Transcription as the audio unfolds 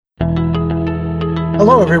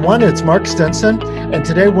Hello, everyone. It's Mark Stinson, and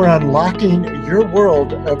today we're unlocking your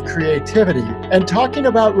world of creativity and talking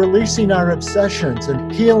about releasing our obsessions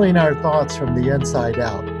and healing our thoughts from the inside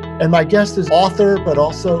out. And my guest is author, but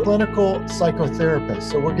also clinical psychotherapist.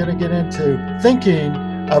 So we're going to get into thinking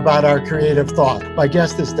about our creative thought. My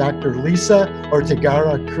guest is Dr. Lisa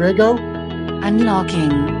Ortigara Crego.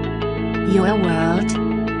 Unlocking your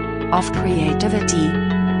world of creativity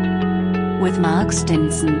with Mark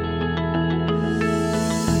Stinson.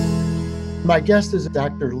 My guest is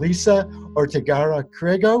Dr. Lisa Ortigara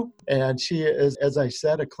Crego, and she is, as I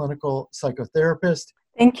said, a clinical psychotherapist.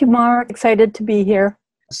 Thank you, Mark. Excited to be here.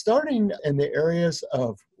 Starting in the areas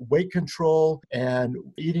of weight control and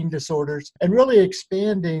eating disorders, and really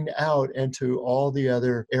expanding out into all the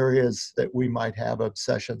other areas that we might have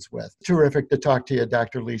obsessions with. Terrific to talk to you,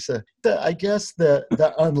 Dr. Lisa. I guess the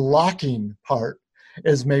unlocking part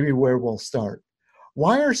is maybe where we'll start.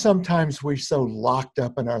 Why are sometimes we so locked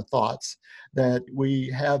up in our thoughts that we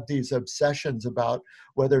have these obsessions about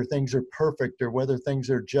whether things are perfect or whether things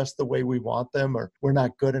are just the way we want them or we're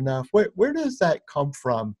not good enough? Where does that come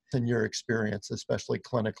from in your experience, especially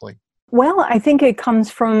clinically? Well, I think it comes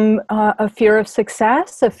from a fear of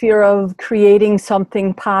success, a fear of creating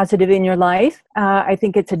something positive in your life. I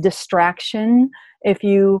think it's a distraction. If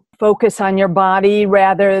you focus on your body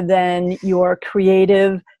rather than your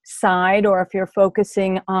creative side, or if you're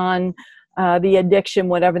focusing on the addiction,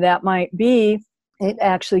 whatever that might be, it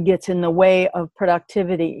actually gets in the way of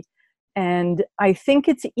productivity. And I think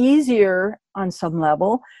it's easier on some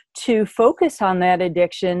level to focus on that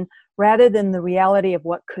addiction rather than the reality of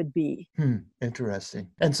what could be. Interesting.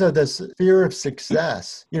 And so this fear of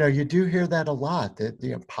success, you do hear that a lot, that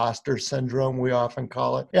the imposter syndrome, we often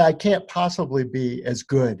call it. Yeah, I can't possibly be as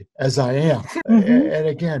good as I am. And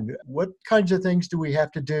again, what kinds of things do we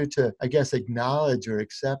have to do to, I guess, acknowledge or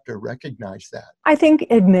accept or recognize that? I think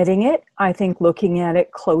admitting it, I think looking at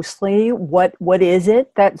it closely. What is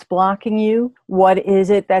it that's blocking you? What is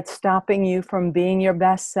it that's stopping you from being your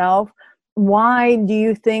best self? Why do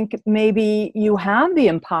you think maybe you have the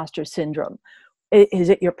imposter syndrome? Is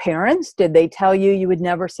it your parents? Did they tell you you would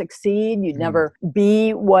never succeed? You'd never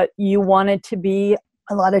be what you wanted to be?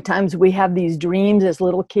 A lot of times we have these dreams as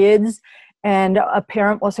little kids, and a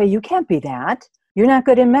parent will say, you can't be that. You're not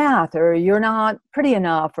good in math, or you're not pretty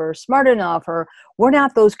enough or smart enough, or we're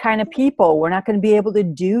not those kind of people. We're not going to be able to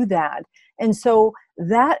do that. And so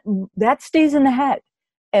that stays in the head.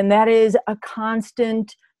 And that is a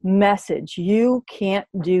constant message. You can't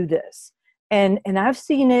do this. And I've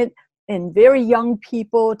seen it in very young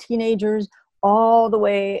people, teenagers, all the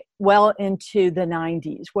way well into the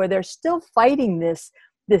 90s, where they're still fighting this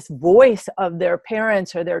voice of their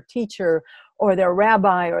parents or their teacher or their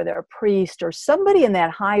rabbi or their priest or somebody in that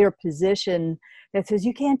higher position that says,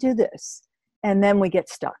 you can't do this. And then we get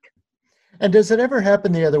stuck. And does it ever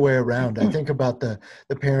happen the other way around? I think about the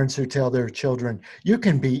parents who tell their children, you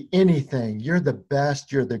can be anything, you're the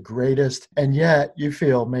best, you're the greatest, and yet you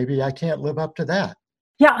feel maybe I can't live up to that.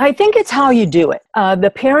 Yeah, I think it's how you do it.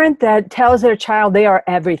 The parent that tells their child they are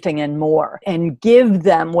everything and more and give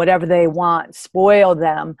them whatever they want, spoil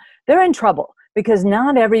them, they're in trouble because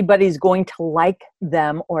not everybody's going to like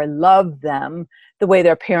them or love them the way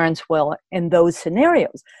their parents will in those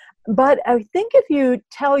scenarios. But I think if you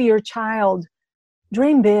tell your child,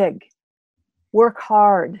 dream big, work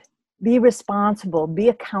hard, be responsible, be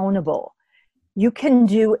accountable, you can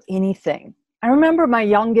do anything. I remember my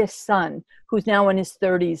youngest son, who's now in his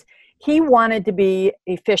 30s, he wanted to be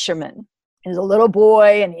a fisherman. He was a little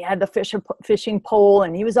boy and he had the fishing pole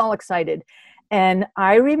and he was all excited. And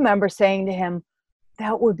I remember saying to him,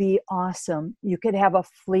 that would be awesome. You could have a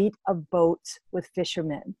fleet of boats with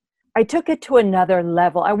fishermen. I took it to another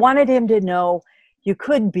level. I wanted him to know you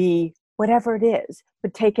could be whatever it is,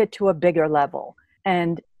 but take it to a bigger level.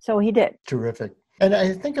 And so he did. Terrific. And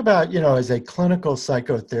I think about, as a clinical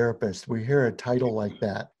psychotherapist, we hear a title like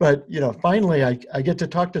that. But, finally, I get to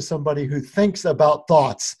talk to somebody who thinks about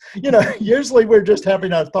thoughts. Usually we're just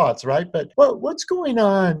having our thoughts, right? But what's going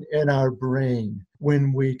on in our brain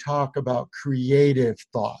when we talk about creative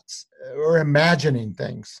thoughts or imagining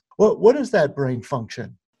things? What does that brain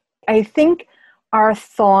function? I think our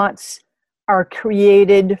thoughts are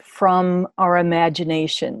created from our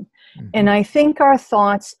imagination. And I think our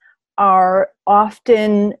thoughts are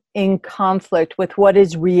often in conflict with what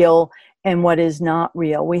is real and what is not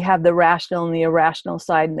real. We have the rational and the irrational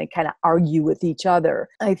side, and they kind of argue with each other.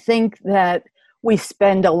 I think that we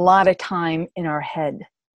spend a lot of time in our head,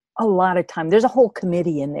 a lot of time. There's a whole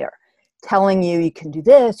committee in there telling you, you can do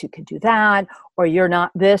this, you can do that, or you're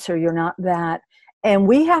not this, or you're not that. And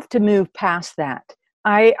we have to move past that.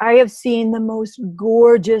 I have seen the most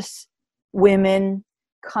gorgeous women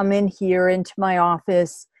come in here into my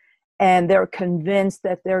office, and they're convinced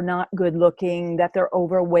that they're not good looking, that they're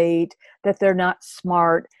overweight, that they're not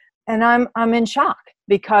smart. And I'm in shock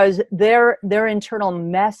because their internal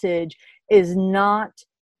message is not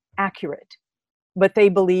accurate, but they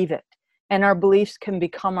believe it. And our beliefs can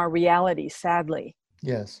become our reality, sadly.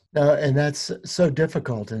 Yes. No, and that's so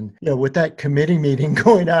difficult. And, with that committee meeting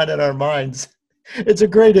going on in our minds, it's a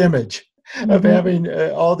great image of Mm-hmm.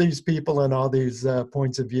 having all these people and all these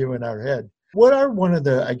points of view in our head. What are one of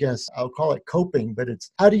the, I guess, I'll call it coping, but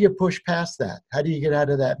it's how do you push past that? How do you get out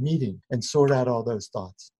of that meeting and sort out all those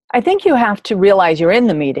thoughts? I think you have to realize you're in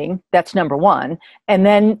the meeting. That's number one. And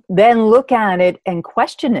then look at it and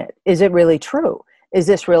question it. Is it really true? Is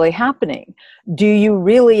this really happening? Do you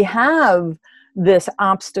really have this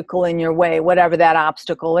obstacle in your way, whatever that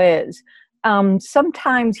obstacle is?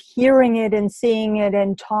 Sometimes hearing it and seeing it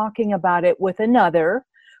and talking about it with another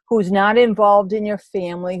who's not involved in your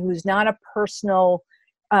family, who's not a personal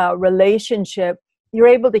relationship, you're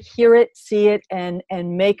able to hear it, see it, and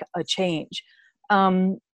make a change.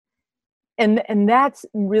 And that's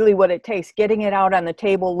really what it takes, getting it out on the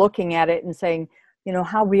table, looking at it and saying,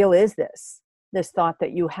 how real is this thought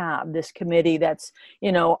that you have, this committee that's,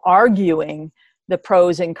 arguing the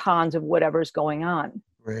pros and cons of whatever's going on.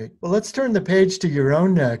 Great. Well, let's turn the page to your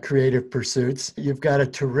own creative pursuits. You've got a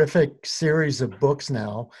terrific series of books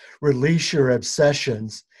now, Release Your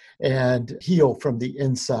Obsessions and Heal from the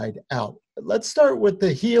Inside Out. Let's start with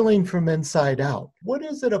the healing from inside out. What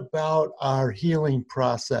is it about our healing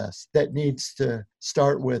process that needs to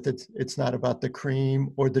start with? It's not about the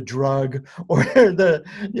cream or the drug or the,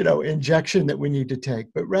 injection that we need to take,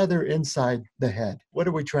 but rather inside the head. What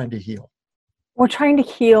are we trying to heal? We're trying to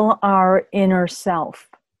heal our inner self.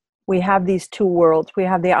 We have these two worlds. We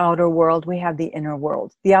have the outer world. We have the inner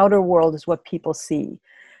world. The outer world is what people see,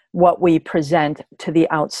 what we present to the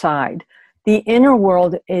outside. The inner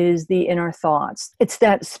world is the inner thoughts. It's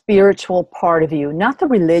that spiritual part of you, not the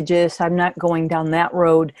religious. I'm not going down that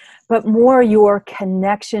road, but more your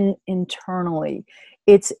connection internally.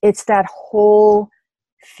 It's that whole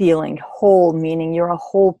feeling, whole meaning you're a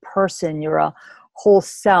whole person. You're a whole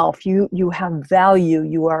self. You have value.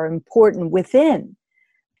 You are important within.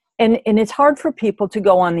 And it's hard for people to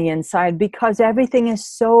go on the inside because everything is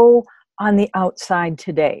so on the outside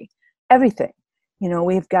today. Everything.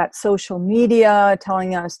 We've got social media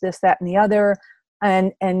telling us this, that, and the other,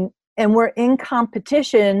 and we're in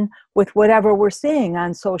competition with whatever we're seeing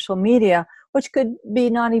on social media, which could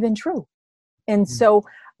be not even true. And so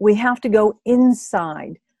we have to go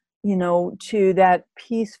inside, to that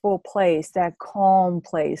peaceful place, that calm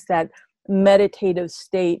place, that meditative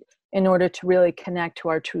state in order to really connect to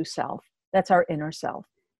our true self. That's our inner self.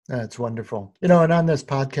 That's wonderful. And on this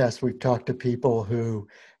podcast, we've talked to people who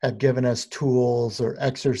have given us tools or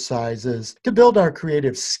exercises to build our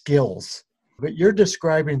creative skills. But you're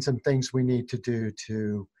describing some things we need to do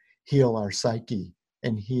to heal our psyche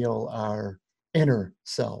and heal our inner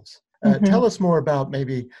selves. Tell us more about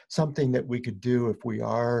maybe something that we could do if we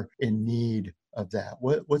are in need of that.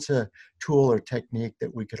 What's a tool or technique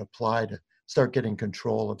that we could apply to start getting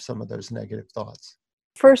control of some of those negative thoughts?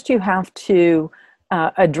 First, you have to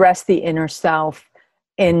address the inner self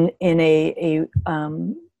in a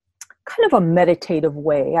kind of a meditative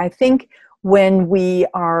way. I think when we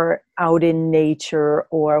are out in nature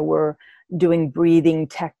or we're doing breathing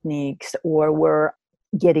techniques or we're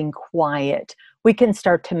getting quiet, we can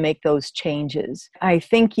start to make those changes. I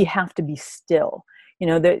think you have to be still.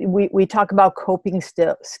 We talk about coping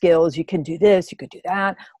skills. You can do this, you could do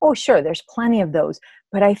that. Oh, sure, there's plenty of those.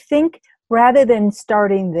 But I think rather than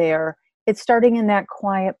starting there, it's starting in that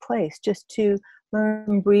quiet place, just to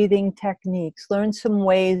learn breathing techniques, learn some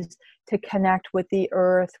ways to connect with the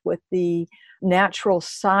earth, with the natural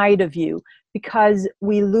side of you, because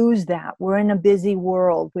we lose that. We're in a busy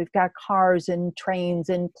world. We've got cars and trains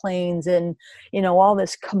and planes and, all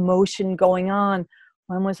this commotion going on.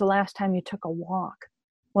 When was the last time you took a walk?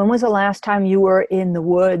 When was the last time you were in the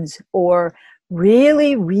woods or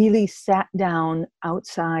really, really sat down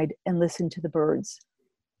outside and listened to the birds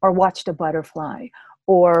or watched a butterfly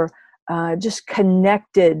or just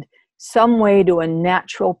connected some way to a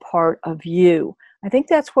natural part of you? I think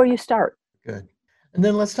that's where you start. Good. And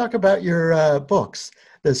then let's talk about your books,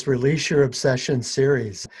 this Release Your Obsession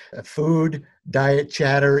series, food, diet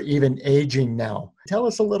chatter, even aging now. Tell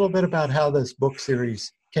us a little bit about how this book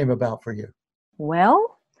series came about for you.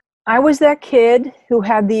 Well, I was that kid who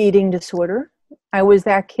had the eating disorder. I was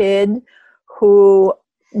that kid who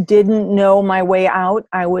didn't know my way out.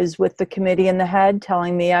 I was with the committee in the head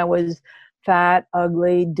telling me I was fat,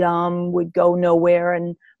 ugly, dumb, would go nowhere.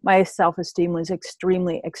 And my self-esteem was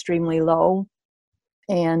extremely, extremely low.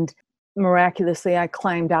 And miraculously, I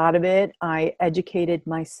climbed out of it. I educated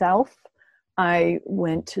myself. I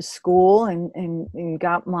went to school and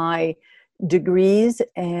got my degrees,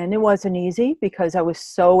 and it wasn't easy because I was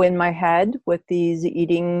so in my head with these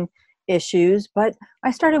eating issues, but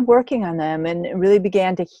I started working on them and really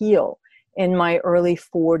began to heal in my early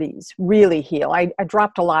 40s, really heal. I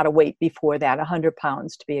dropped a lot of weight before that, 100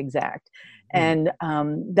 pounds to be exact. And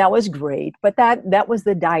that was great, but that was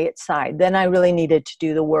the diet side. Then I really needed to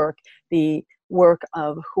do the work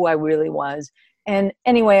of who I really was. And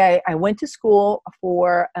anyway, I went to school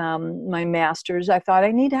for my master's. I thought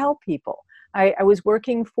I need to help people. I was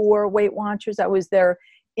working for Weight Watchers. I was their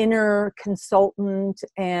inner consultant,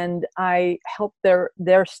 and I helped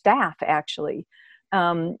their staff actually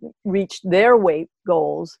reach their weight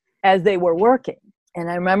goals as they were working. And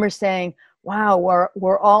I remember saying, wow,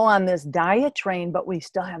 we're all on this diet train, but we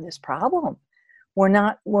still have this problem. We're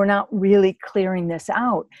not really clearing this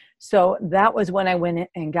out. So that was when I went in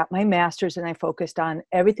and got my master's, and I focused on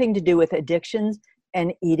everything to do with addictions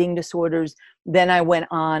and eating disorders. Then I went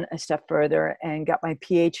on a step further and got my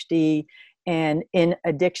PhD in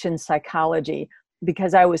addiction psychology,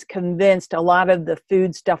 because I was convinced a lot of the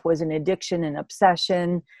food stuff was an addiction and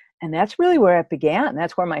obsession. And that's really where it began.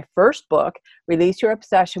 That's where my first book, Release Your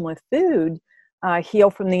Obsession with Food,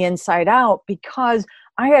 Heal from the Inside Out, because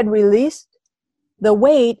I had released the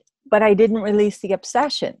weight, but I didn't release the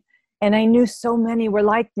obsession. And I knew so many were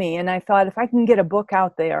like me. And I thought, if I can get a book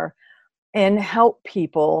out there and help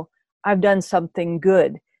people, I've done something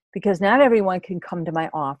good, because not everyone can come to my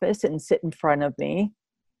office and sit in front of me.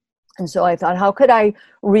 And so I thought, how could I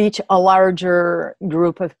reach a larger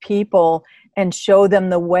group of people and show them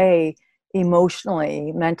the way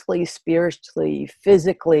emotionally, mentally, spiritually,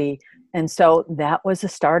 physically? And so that was the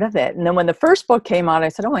start of it. And then when the first book came out, I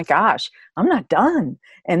said, oh my gosh, I'm not done.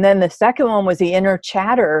 And then the second one was the inner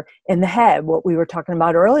chatter in the head, what we were talking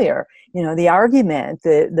about earlier, the argument,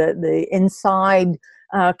 the inside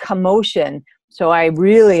commotion. So I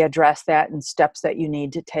really addressed that in steps that you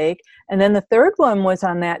need to take. And then the third one was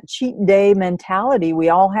on that cheat day mentality we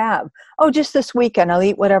all have. Oh, just this weekend, I'll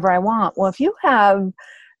eat whatever I want. Well, if you have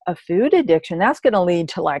a food addiction, that's going to lead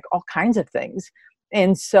to like all kinds of things.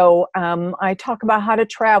 And so I talk about how to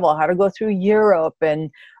travel, how to go through Europe, and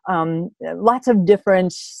lots of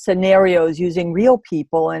different scenarios using real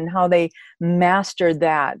people and how they mastered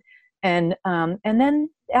that. And then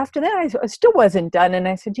after that, I still wasn't done. And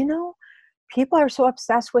I said, people are so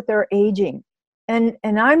obsessed with their aging. And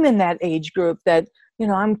I'm in that age group that,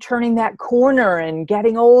 I'm turning that corner and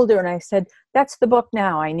getting older. And I said, that's the book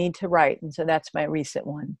now I need to write. And so that's my recent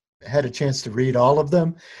one. Had a chance to read all of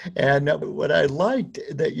them. And what I liked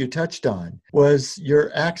that you touched on was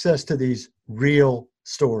your access to these real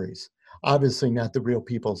stories. Obviously not the real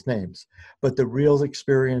people's names, but the real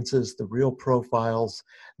experiences, the real profiles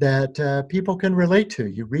that people can relate to.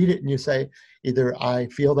 You read it and you say, either I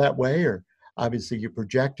feel that way, or obviously you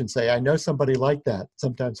project and say, I know somebody like that.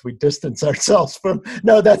 Sometimes we distance ourselves from,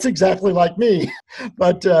 no, that's exactly like me.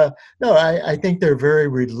 But no, I think they're very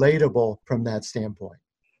relatable from that standpoint.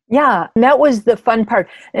 Yeah, and that was the fun part.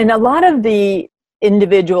 And a lot of the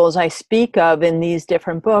individuals I speak of in these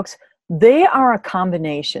different books, they are a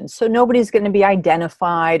combination. So nobody's going to be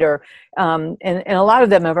identified, or and a lot of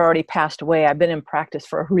them have already passed away. I've been in practice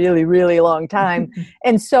for a really, really long time.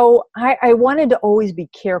 And so I wanted to always be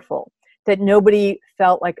careful that nobody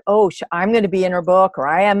felt like, oh, I'm going to be in her book, or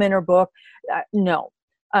I am in her book. No.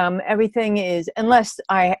 Everything is, unless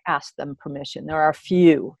I ask them permission. There are a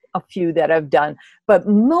few that I've done, but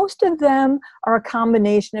most of them are a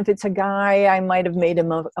combination. If it's a guy, I might have made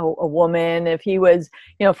him a woman. If he was,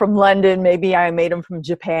 from London, maybe I made him from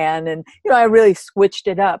Japan. And, I really switched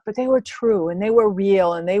it up, but they were true and they were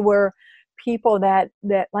real. And they were people that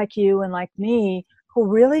like you and like me, who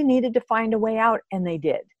really needed to find a way out, and they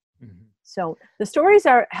did. Mm-hmm. So the stories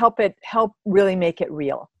help really make it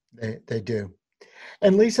real. They do.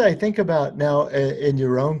 And Lisa, I think about now in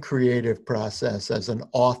your own creative process as an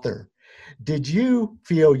author, did you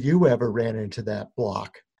feel you ever ran into that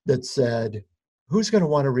block that said, who's going to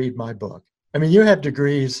want to read my book? I mean, you have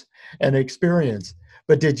degrees and experience,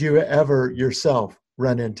 but did you ever yourself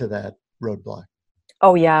run into that roadblock?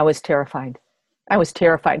 Oh, yeah, I was terrified.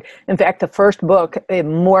 In fact, the first book, it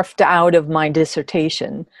morphed out of my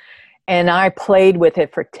dissertation. And I played with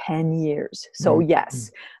it for 10 years. So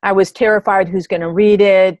yes, I was terrified, who's going to read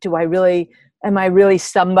it? Am I really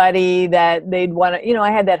somebody that they'd want to,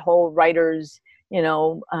 I had that whole writer's,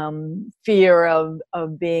 fear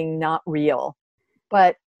of being not real.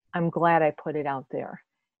 But I'm glad I put it out there.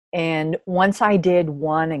 And once I did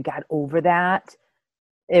one and got over that,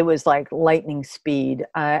 it was like lightning speed.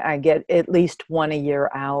 I get at least one a year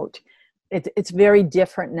out. It's very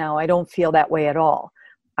different now. I don't feel that way at all.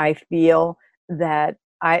 I feel that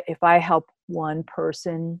if I help one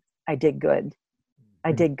person, I did good.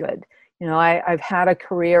 I did good. You know, I've had a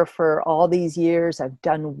career for all these years. I've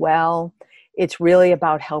done well. It's really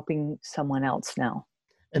about helping someone else now.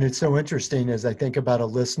 And it's so interesting as I think about a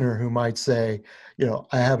listener who might say,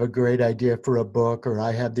 I have a great idea for a book, or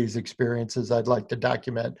I have these experiences I'd like to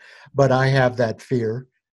document, but I have that fear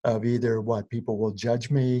of either what people will judge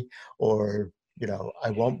me, or, I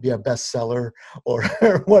won't be a bestseller, or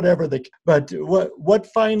whatever. But what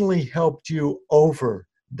finally helped you over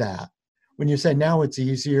that? When you say now it's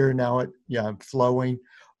easier, I'm flowing,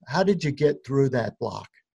 how did you get through that block?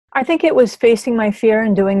 I think it was facing my fear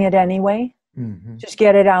and doing it anyway. Mm-hmm. Just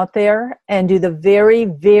get it out there and do the very,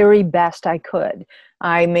 very best I could.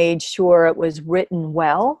 I made sure it was written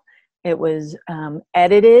well. It was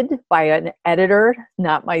edited by an editor,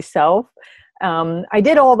 not myself. I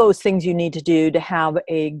did all those things you need to do to have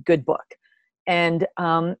a good book. And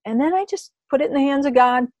then I just put it in the hands of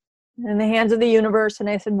God, in the hands of the universe. And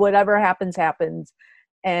I said, whatever happens, happens.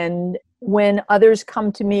 And when others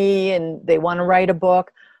come to me and they want to write a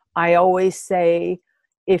book, I always say,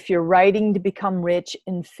 if you're writing to become rich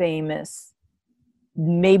and famous,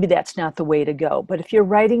 maybe that's not the way to go. But if you're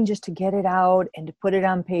writing just to get it out and to put it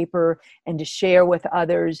on paper and to share with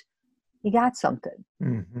others, you got something.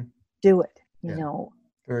 Mm-hmm. Do it, Yeah. you know.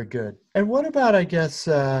 Very good. And what about, I guess,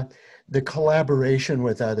 the collaboration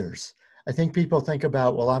with others? I think people think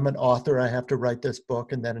about, well, I'm an author, I have to write this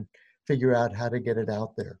book and then figure out how to get it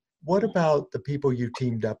out there. What about the people you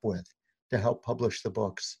teamed up with to help publish the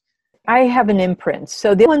books? I have an imprint.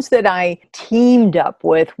 So the ones that I teamed up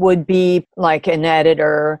with would be like an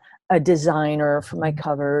editor, a designer for my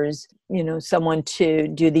covers, someone to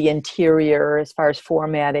do the interior as far as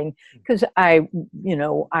formatting, because I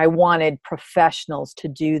wanted professionals to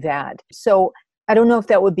do that. So I don't know if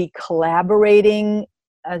that would be collaborating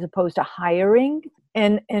as opposed to hiring.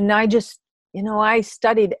 And I just, I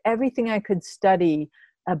studied everything I could study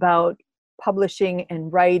about publishing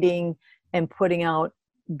and writing and putting out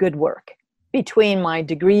good work between my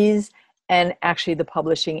degrees and actually the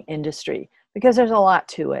publishing industry, because there's a lot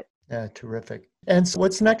to it. Yeah, terrific. And so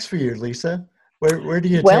what's next for you, Lisa? Where do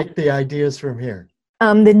you take the ideas from here?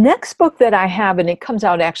 The next book that I have, and it comes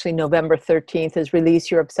out actually November 13th, is Release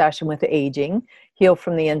Your Obsession with Aging, Heal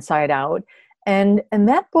from the Inside Out. And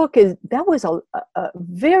that book was a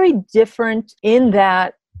very different in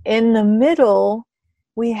that in the middle,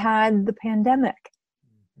 we had the pandemic.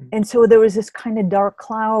 And so there was this kind of dark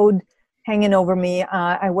cloud hanging over me.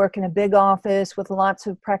 I work in a big office with lots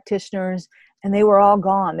of practitioners, and they were all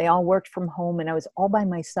gone. They all worked from home, and I was all by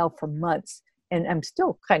myself for months. And I'm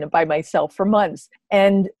still kind of by myself for months.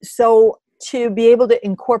 And so to be able to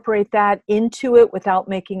incorporate that into it without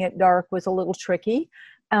making it dark was a little tricky.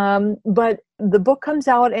 But the book comes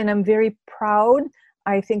out, and I'm very proud.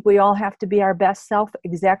 I think we all have to be our best self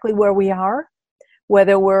exactly where we are,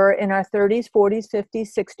 whether we're in our 30s, 40s,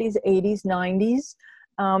 50s, 60s, 80s, 90s.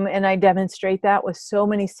 And I demonstrate that with so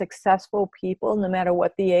many successful people, no matter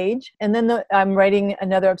what the age. And then I'm writing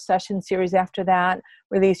another obsession series after that,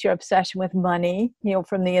 Release Your Obsession with Money,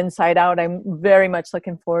 from the inside out. I'm very much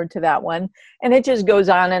looking forward to that one. And it just goes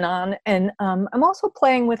on and on. And I'm also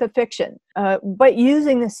playing with a fiction, but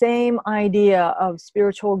using the same idea of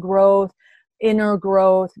spiritual growth, inner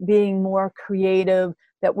growth, being more creative,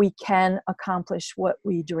 that we can accomplish what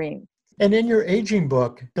we dream. And in your aging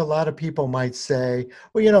book, a lot of people might say,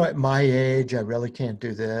 well, at my age, I really can't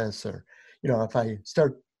do this. Or, if I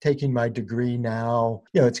start taking my degree now,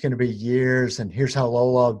 it's going to be years, and here's how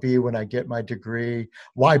old I'll be when I get my degree.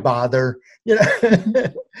 Why bother? What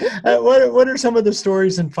are some of the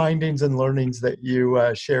stories and findings and learnings that you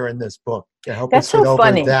share in this book to help us get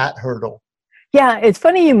over that hurdle? Yeah, it's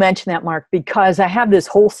funny you mention that, Mark, because I have this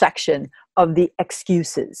whole section of the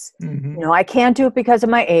excuses. Mm-hmm. I can't do it because of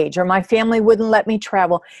my age, or my family wouldn't let me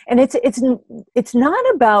travel. And it's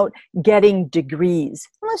not about getting degrees,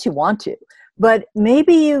 unless you want to. But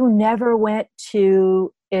maybe you never went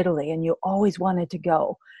to Italy and you always wanted to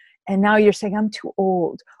go. And now you're saying, I'm too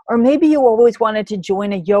old. Or maybe you always wanted to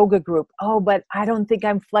join a yoga group. Oh, but I don't think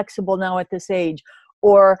I'm flexible now at this age.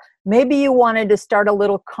 Or maybe you wanted to start a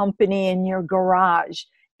little company in your garage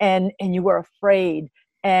and you were afraid.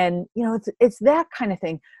 And, it's that kind of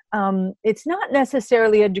thing. It's not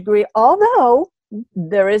necessarily a degree, although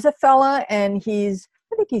there is a fella, and I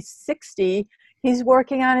think he's 60. He's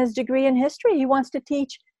working on his degree in history. He wants to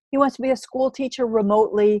teach He wants to be a school teacher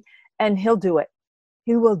remotely, and he'll do it.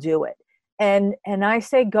 He will do it. And I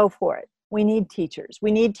say, go for it. We need teachers.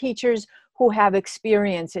 We need teachers who have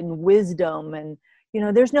experience and wisdom. And,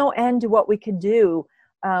 there's no end to what we could do.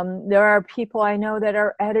 There are people I know that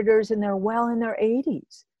are editors and they're well in their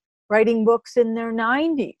 80s, writing books in their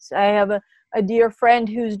 90s. I have a dear friend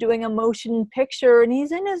who's doing a motion picture and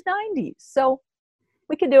he's in his 90s. So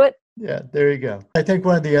we can do it. Yeah, there you go. I think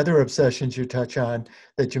one of the other obsessions you touch on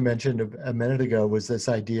that you mentioned a minute ago was this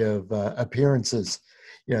idea of appearances.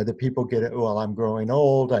 That people get it, well, I'm growing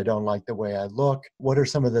old, I don't like the way I look. What are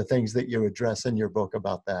some of the things that you address in your book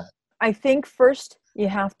about that? I think first you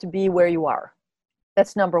have to be where you are.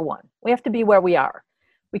 That's number one. We have to be where we are.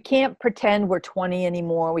 We can't pretend we're 20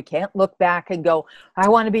 anymore. We can't look back and go, I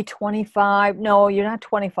want to be 25. No, you're not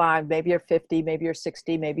 25. Maybe you're 50, maybe you're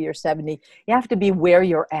 60, maybe you're 70. You have to be where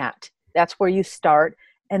you're at. That's where you start.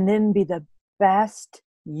 And then be the best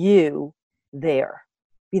you there.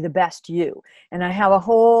 Be the best you. And I have a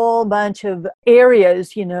whole bunch of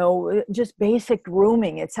areas, just basic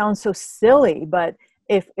grooming. It sounds so silly, but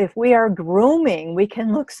if we are grooming, we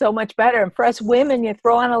can look so much better. And for us women, you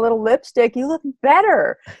throw on a little lipstick, you look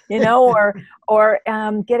better, or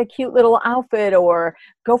get a cute little outfit, or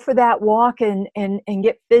go for that walk and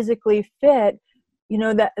get physically fit.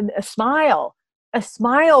 That a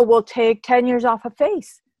smile will take 10 years off a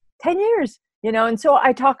face, 10 years, and so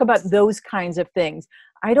I talk about those kinds of things.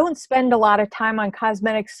 I don't spend a lot of time on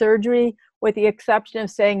cosmetic surgery, with the exception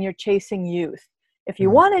of saying you're chasing youth. If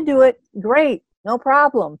you want to do it, great. No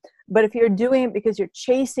problem. But if you're doing it because you're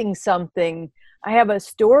chasing something, I have a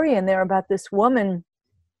story in there about this woman.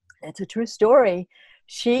 It's a true story.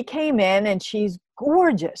 She came in and she's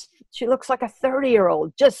gorgeous. She looks like a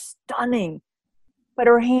 30-year-old, just stunning. But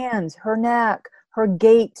her hands, her neck, her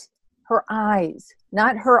gait, her eyes,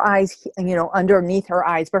 not her eyes, underneath her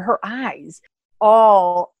eyes, but her eyes,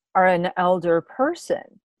 all are an elder person.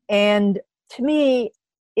 And to me,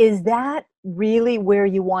 is that really where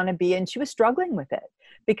you want to be? And she was struggling with it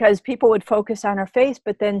because people would focus on her face,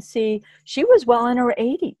 but then see she was well in her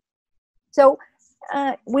 80s. So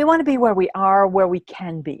we want to be where we are, where we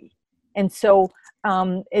can be. And so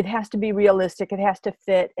it has to be realistic, it has to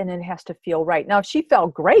fit, and it has to feel right. Now, if she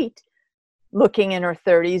felt great looking in her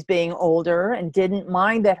 30s, being older, and didn't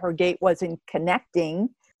mind that her gait wasn't connecting,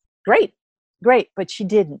 great. But she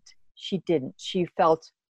didn't. She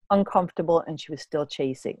felt uncomfortable and she was still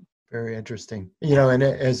chasing. Very interesting. And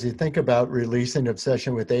as you think about releasing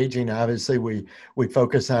obsession with aging, obviously we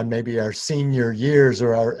focus on maybe our senior years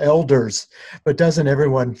or our elders, but doesn't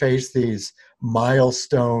everyone face these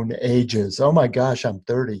milestone ages? Oh my gosh, I'm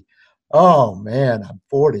 30. Oh man, I'm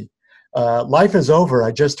 40. Life is over.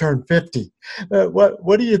 I just turned 50.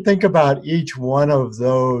 What do you think about each one of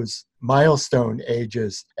those milestone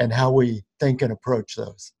ages and how we think and approach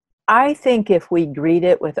those? I think if we greet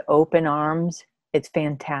it with open arms, it's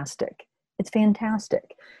fantastic. It's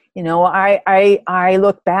fantastic. I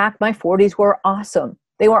look back, my 40s were awesome.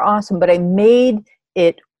 They were awesome, but I made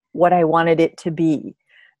it what I wanted it to be.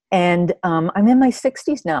 And I'm in my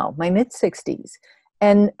 60s now, my mid 60s.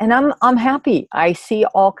 And I'm happy. I see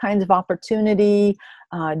all kinds of opportunity,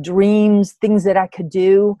 dreams, things that I could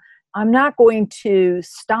do. I'm not going to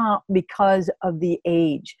stop because of the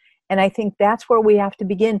age. And I think that's where we have to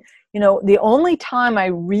begin. The only time I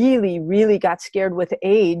really, really got scared with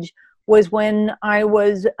age was when I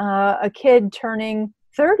was a kid turning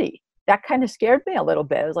 30. That kind of scared me a little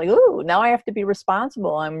bit. I was like, ooh, now I have to be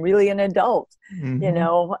responsible. I'm really an adult,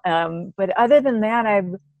 But other than that,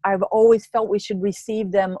 I've always felt we should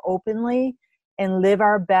receive them openly and live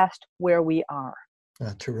our best where we are.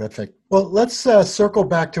 Terrific. Well, let's circle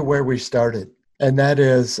back to where we started. And that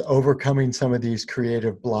is overcoming some of these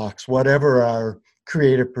creative blocks, whatever our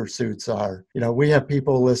creative pursuits are. We have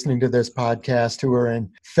people listening to this podcast who are in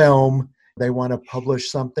film. They want to publish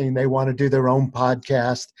something. They want to do their own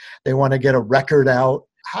podcast. They want to get a record out.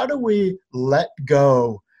 How do we let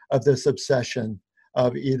go of this obsession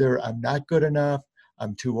of either I'm not good enough,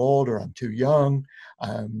 I'm too old, or I'm too young,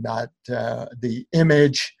 I'm not the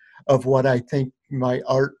image of what I think my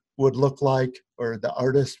art would look like or the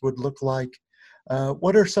artist would look like?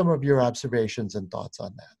 What are some of your observations and thoughts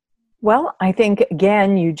on that? Well, I think,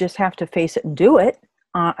 again, you just have to face it and do it.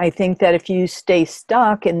 I think that if you stay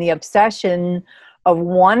stuck in the obsession of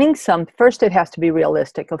wanting something, first it has to be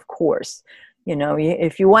realistic, of course.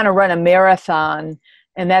 If you want to run a marathon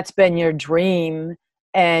and that's been your dream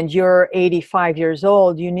and you're 85 years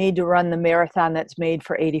old, you need to run the marathon that's made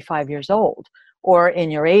for 85 years old or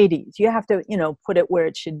in your 80s. You have to, put it where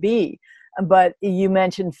it should be. But you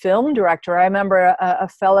mentioned film director. I remember a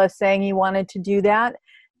fella saying he wanted to do that.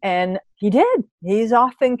 And he did. He's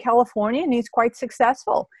off in California and he's quite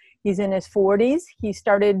successful. He's in his 40s. He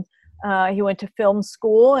went to film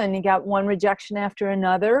school and he got one rejection after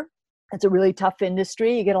another. It's a really tough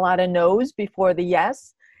industry. You get a lot of no's before the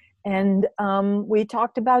yes. And we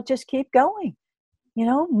talked about just keep going,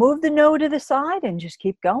 move the no to the side and just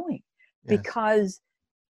keep going. Yes. Because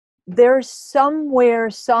there's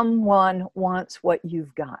somewhere someone wants what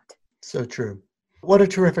you've got. So true. What a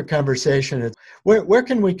terrific conversation. Where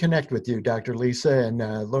can we connect with you, Dr. Lisa, and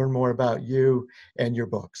learn more about you and your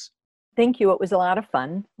books? Thank you. It was a lot of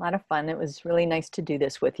fun. It was really nice to do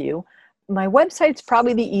this with you. My website's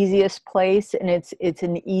probably the easiest place, and it's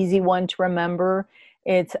an easy one to remember.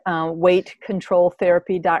 It's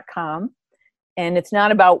weightcontroltherapy.com. And it's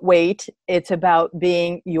not about weight. It's about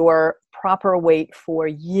being your proper weight for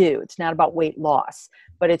you. It's not about weight loss,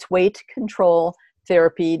 but it's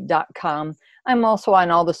weightcontroltherapy.com. I'm also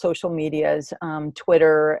on all the social medias,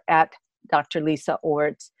 Twitter at Dr. Lisa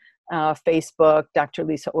Ort, Facebook, Dr.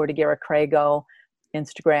 Lisa Ortigara Crego,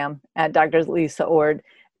 Instagram at Dr. Lisa Ort.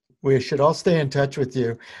 We should all stay in touch with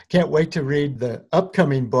you. Can't wait to read the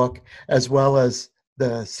upcoming book as well as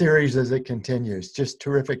the series as it continues. Just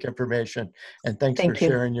terrific information. And thanks for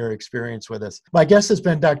sharing your experience with us. My guest has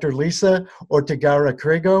been Dr. Lisa Ortigara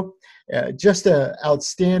Crego, just an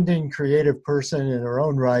outstanding creative person in her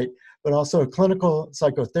own right, but also a clinical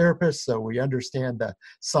psychotherapist. So we understand the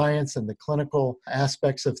science and the clinical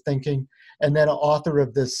aspects of thinking. And then an author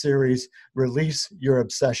of this series, Release Your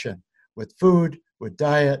Obsession, with food, with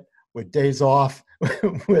diet, with days off,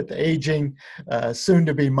 with aging, soon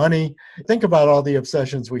to be money. Think about all the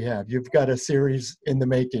obsessions we have. You've got a series in the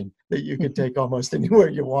making that you can take almost anywhere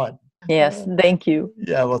you want. Yes, thank you.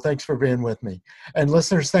 Yeah, well, thanks for being with me. And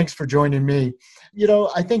listeners, thanks for joining me.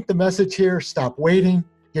 I think the message here, stop waiting,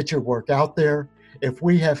 get your work out there. If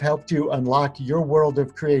we have helped you unlock your world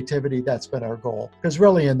of creativity, that's been our goal. Because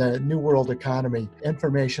really in the new world economy,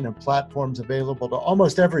 information and platforms available to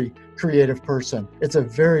almost every creative person. It's a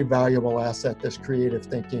very valuable asset, this creative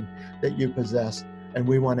thinking that you possess. And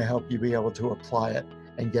we want to help you be able to apply it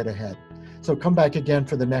and get ahead. So come back again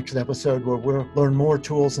for the next episode where we'll learn more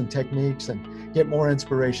tools and techniques and get more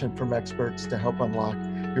inspiration from experts to help unlock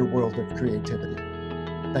your world of creativity.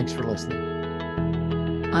 Thanks for listening.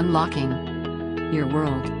 Unlocking Your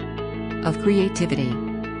World of Creativity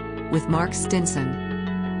with Mark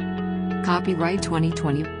Stinson. Copyright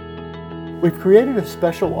 2020. We've created a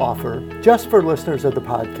special offer just for listeners of the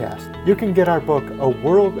podcast. You can get our book, A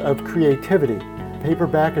World of Creativity.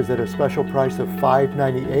 Paperback is at a special price of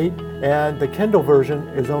 $5.98, and the Kindle version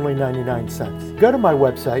is only 99 cents. Go to my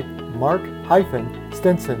website,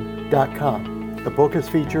 mark-stinson.com. The book is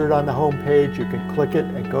featured on the homepage. You can click it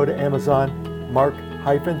and go to Amazon,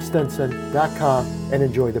 mark-stinson.com, and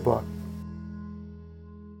enjoy the book.